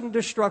a sudden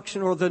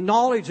destruction or the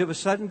knowledge of a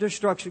sudden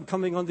destruction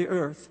coming on the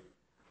earth,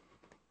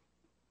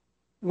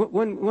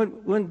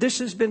 when this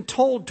has been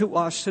told to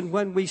us and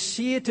when we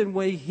see it and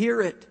we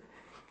hear it,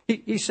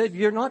 he said,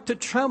 you're not to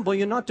tremble,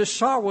 you're not to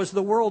sorrow as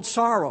the world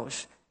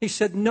sorrows. He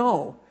said,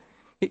 no.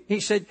 He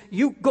said,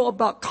 you go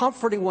about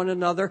comforting one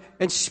another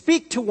and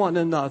speak to one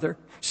another,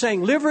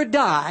 saying, live or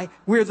die,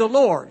 we're the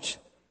Lord's.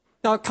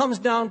 Now it comes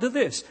down to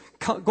this.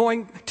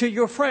 Going to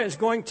your friends,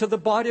 going to the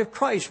body of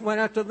Christ, one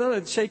after the other,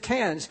 and shake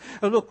hands,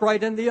 and look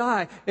right in the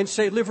eye, and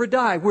say, live or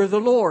die, we're the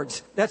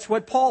Lord's. That's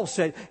what Paul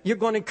said. You're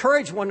going to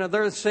encourage one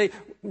another and say,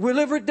 we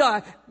live or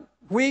die,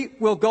 we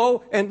will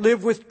go and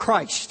live with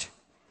Christ.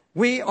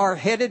 We are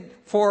headed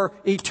for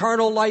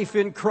eternal life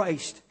in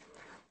Christ.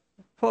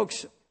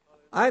 Folks,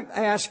 I'm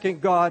asking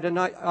God, and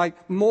I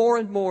more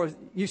and more,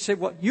 you say,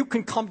 well, you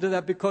can come to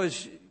that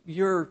because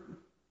you're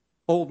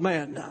old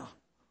man now.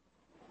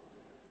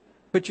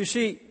 But you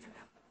see,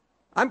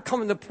 I'm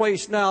coming to a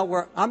place now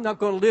where I'm not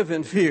going to live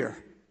in fear.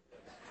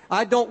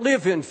 I don't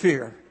live in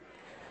fear.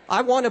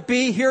 I want to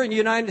be here in the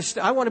United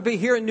States. I want to be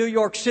here in New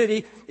York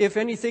City if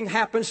anything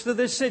happens to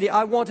this city.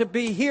 I want to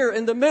be here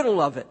in the middle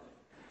of it.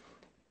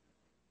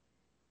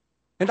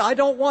 And I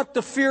don't want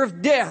the fear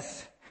of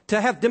death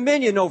to have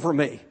dominion over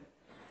me.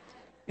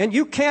 And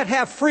you can't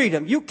have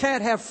freedom. You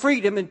can't have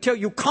freedom until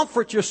you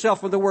comfort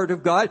yourself with the Word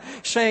of God,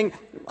 saying,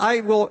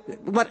 I will,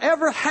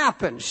 whatever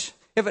happens,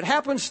 if it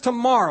happens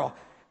tomorrow,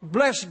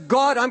 bless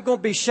God, I'm going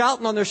to be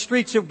shouting on the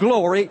streets of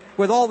glory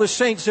with all the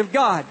saints of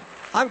God.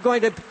 I'm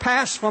going to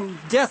pass from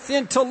death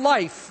into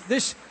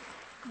life.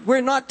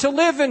 We're not to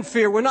live in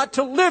fear. We're not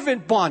to live in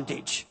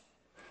bondage.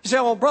 You say,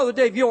 well, Brother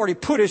Dave, you already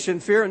put us in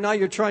fear and now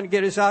you're trying to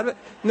get us out of it.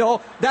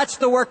 No, that's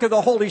the work of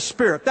the Holy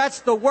Spirit. That's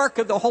the work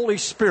of the Holy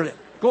Spirit.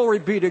 Glory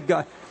be to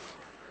God.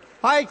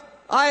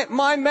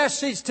 My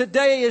message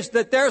today is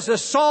that there's a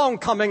song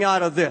coming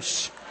out of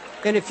this.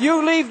 And if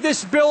you leave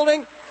this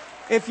building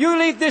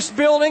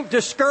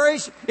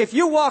discouraged, if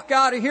you walk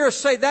out of here and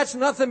say that's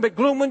nothing but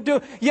gloom and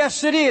doom,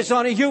 yes, it is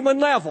on a human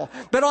level.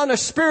 But on a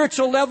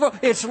spiritual level,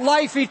 it's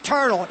life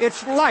eternal.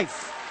 It's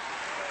life.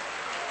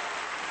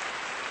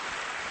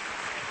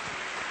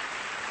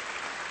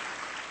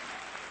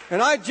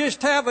 And I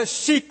just have a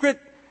secret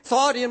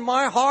thought in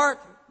my heart.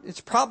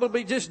 It's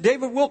probably just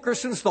David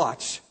Wilkerson's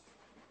thoughts.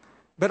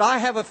 But I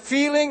have a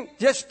feeling,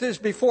 just as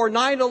before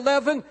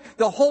 9/11,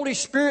 the Holy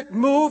Spirit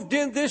moved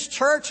in this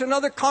church and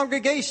other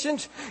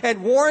congregations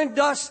and warned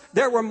us.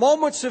 There were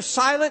moments of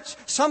silence.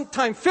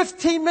 Sometime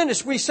 15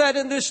 minutes we sat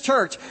in this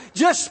church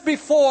just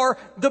before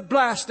the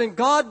blast. And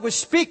God was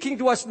speaking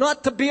to us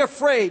not to be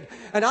afraid.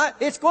 And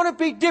it's going to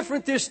be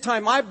different this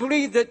time. I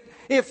believe that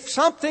if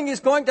something is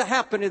going to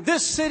happen in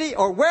this city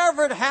or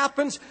wherever it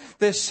happens,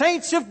 the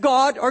saints of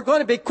God are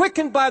going to be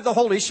quickened by the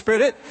Holy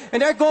Spirit.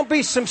 And there's going to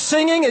be some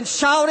singing and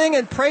shouting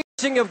and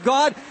praising of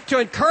God to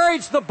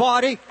encourage the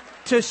body,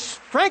 to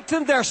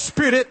strengthen their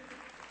spirit.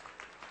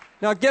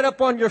 Now get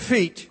up on your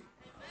feet.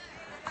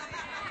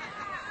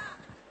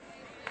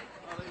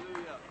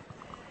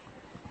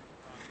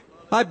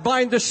 I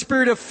bind the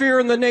spirit of fear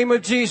in the name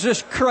of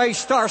Jesus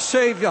Christ, our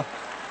Savior.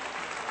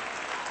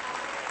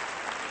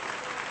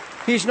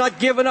 He's not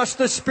given us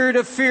the spirit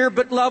of fear,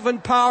 but love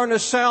and power and a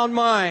sound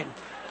mind.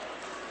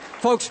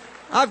 Folks,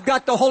 I've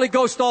got the Holy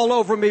Ghost all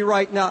over me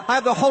right now. I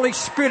have the Holy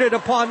Spirit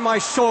upon my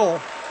soul.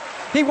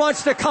 He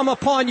wants to come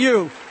upon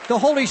you. The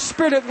Holy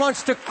Spirit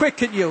wants to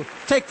quicken you.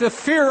 Take the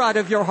fear out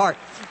of your heart.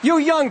 You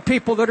young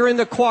people that are in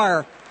the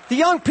choir, the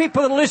young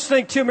people that are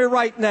listening to me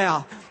right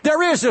now,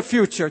 there is a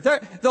future.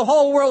 The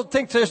whole world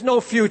thinks there's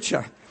no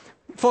future.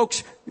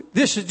 Folks,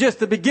 this is just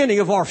the beginning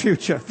of our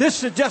future.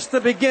 This is just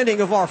the beginning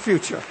of our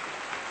future.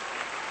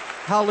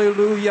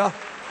 Hallelujah.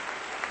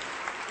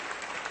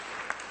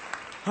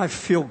 I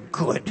feel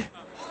good.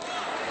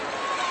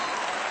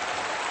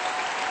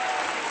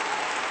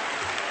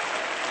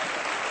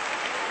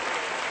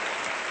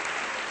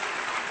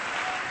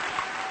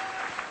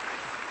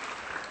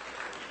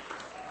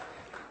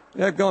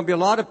 There are going to be a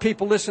lot of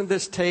people listening to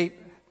this tape,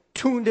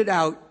 tuned it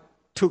out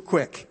too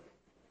quick.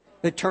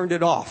 They turned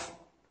it off.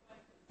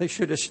 They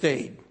should have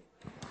stayed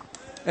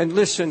and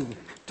listened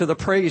to the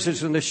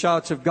praises and the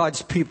shouts of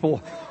God's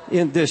people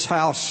in this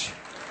house.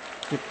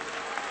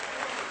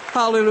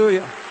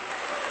 Hallelujah.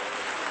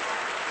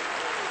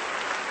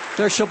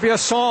 There shall be a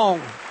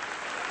song.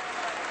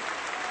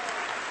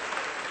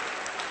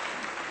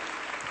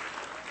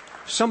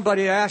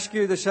 Somebody ask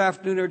you this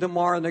afternoon or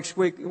tomorrow, next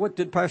week, what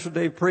did Pastor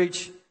Dave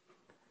preach?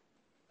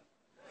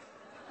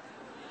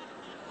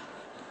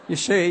 You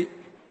say,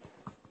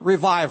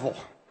 revival.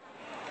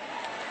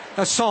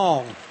 A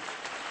song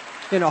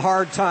in a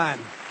hard time.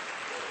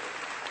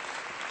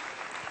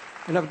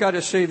 And I've got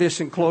to say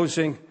this in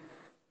closing.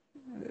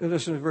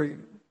 Listen very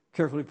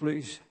carefully,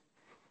 please.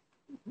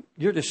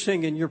 You're to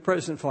sing in your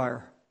present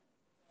fire,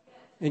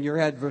 in your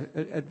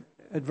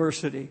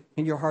adversity,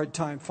 in your hard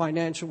time,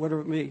 financial,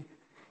 whatever it may be.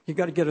 You've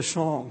got to get a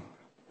song.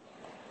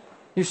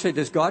 You say,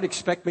 does God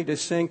expect me to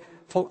sing?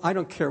 I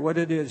don't care what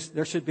it is.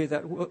 There should be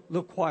that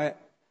little quiet.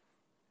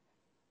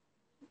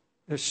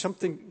 There's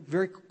something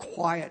very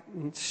quiet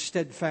and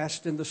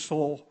steadfast in the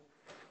soul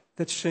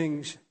that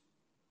sings,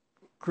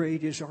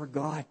 great is our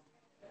God.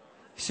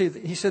 See,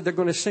 he said they're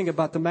going to sing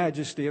about the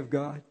majesty of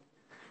God.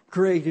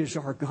 Great is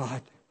our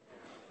God.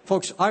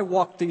 Folks, I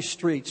walk these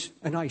streets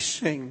and I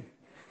sing.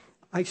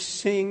 I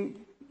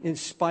sing in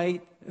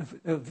spite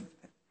of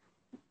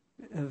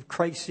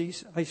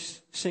crises. I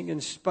sing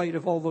in spite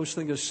of all those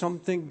things. There's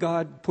something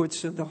God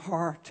puts in the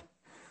heart.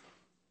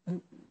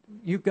 And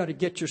you've got to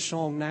get your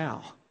song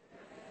now.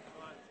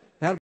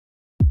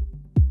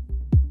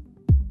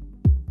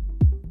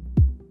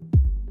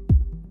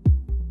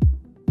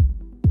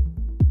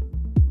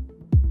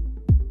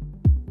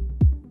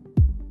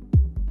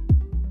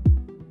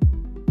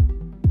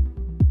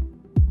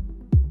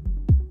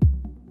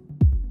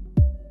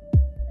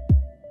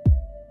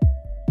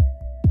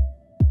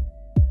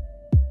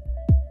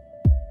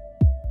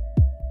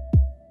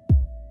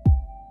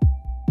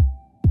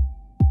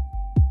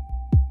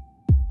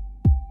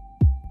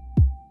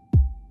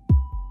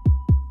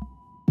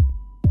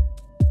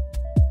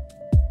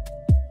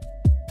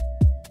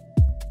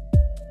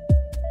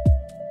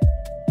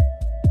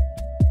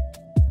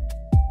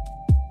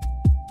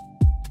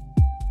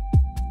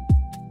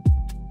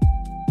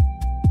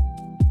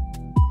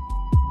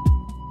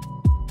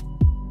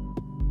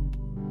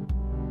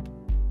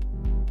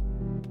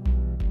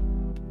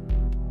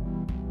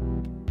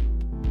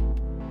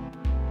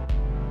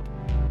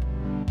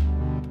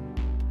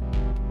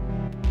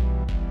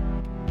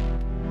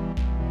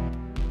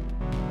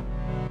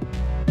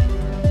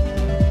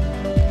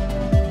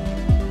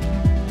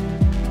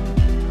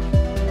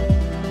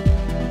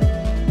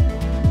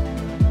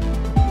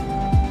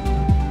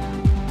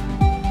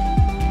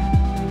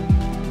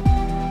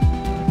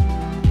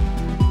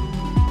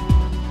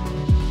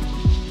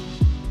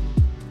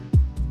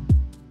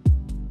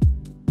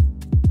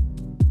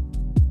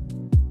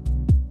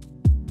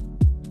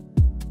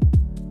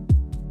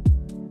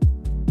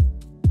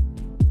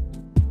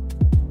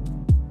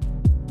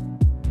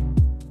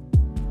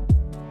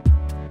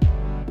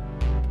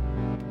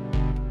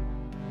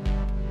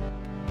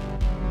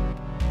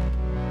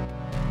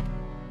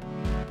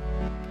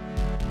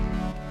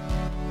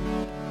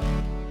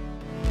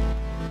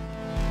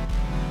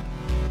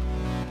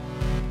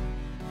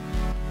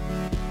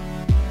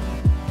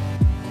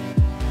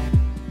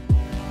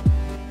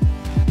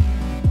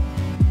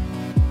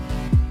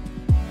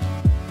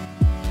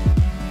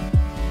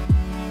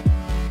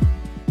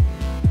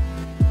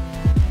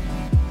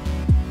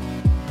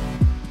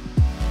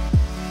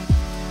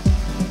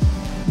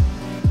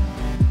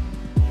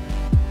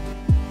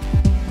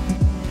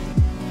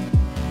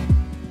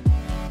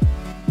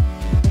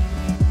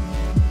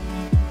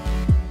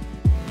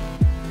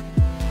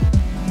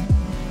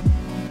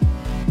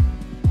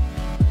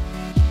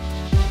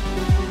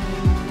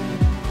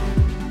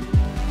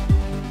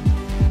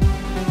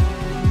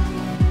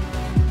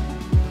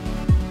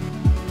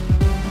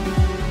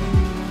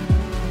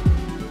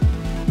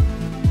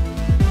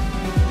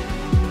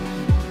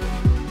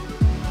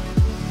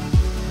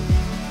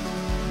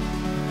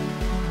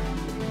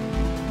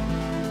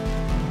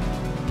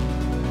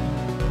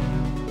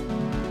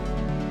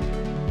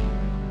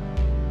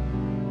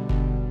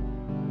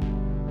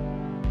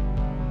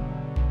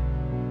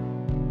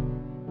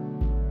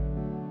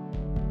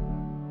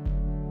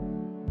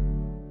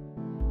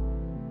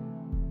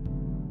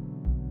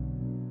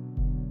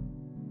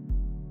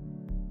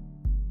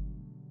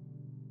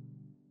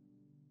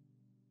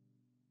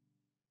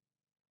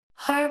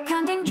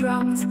 Heart-pounding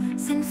drums,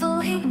 sinful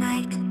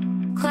ignite.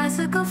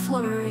 Classical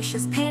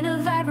flourishes paint a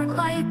vibrant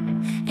light.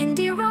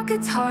 Indie rock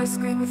guitars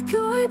scream with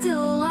pure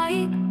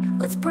delight.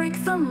 Let's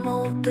break the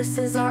mold, this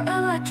is our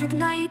electric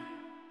night.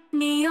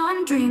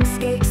 Neon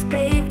dreamscapes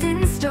bathed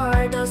in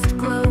stardust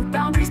glow.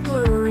 Boundaries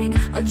blurring,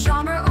 a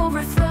genre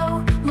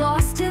overthrow.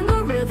 Lost in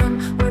the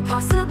rhythm, where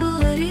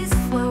possibilities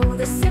flow.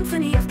 The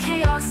symphony of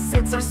chaos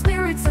sets our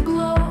spirits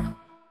aglow.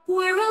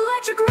 We're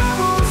electric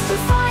rebels,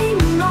 defying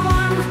the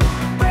norm.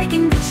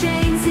 Breaking the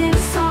chains in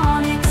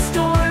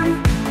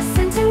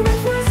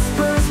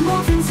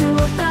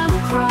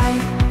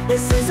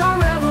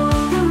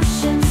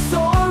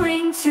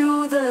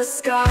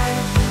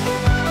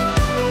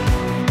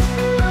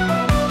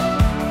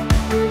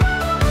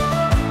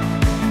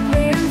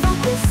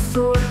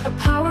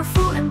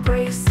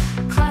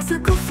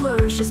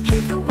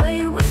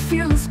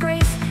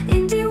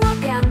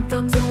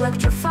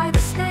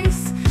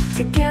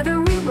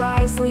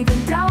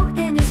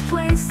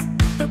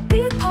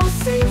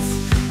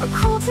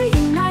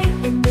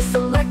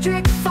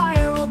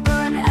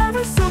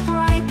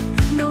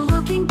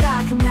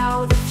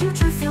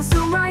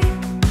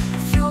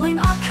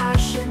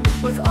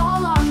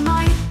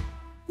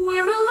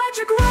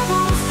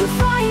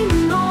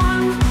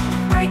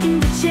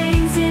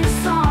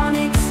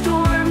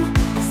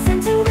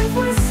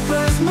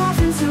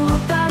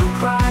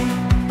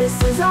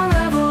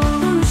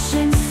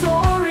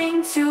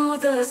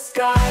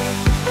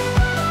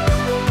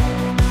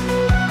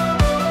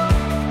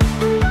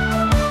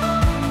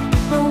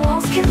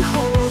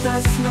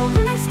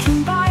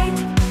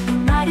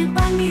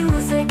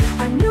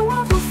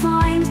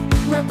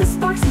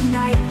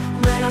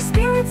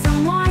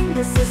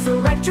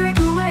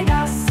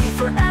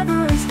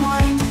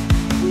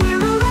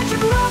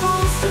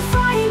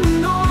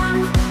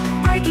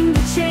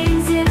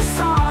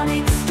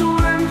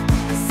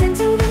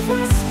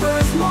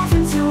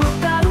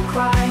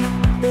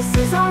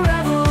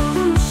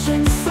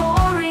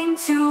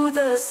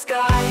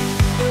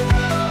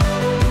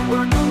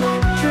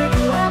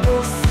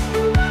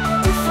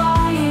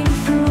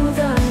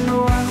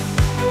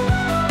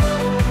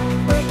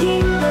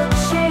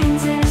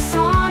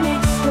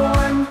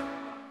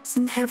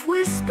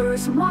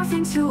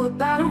rising to a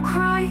battle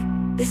cry.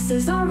 This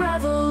is our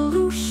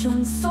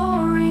revolution,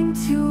 soaring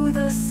to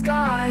the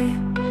sky.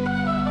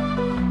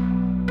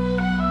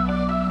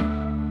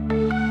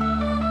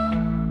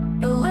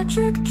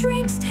 Electric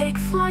dreams take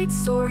flight,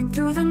 soaring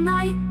through the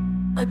night.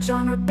 A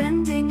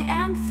genre-bending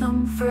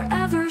anthem,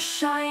 forever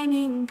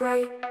shining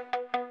bright.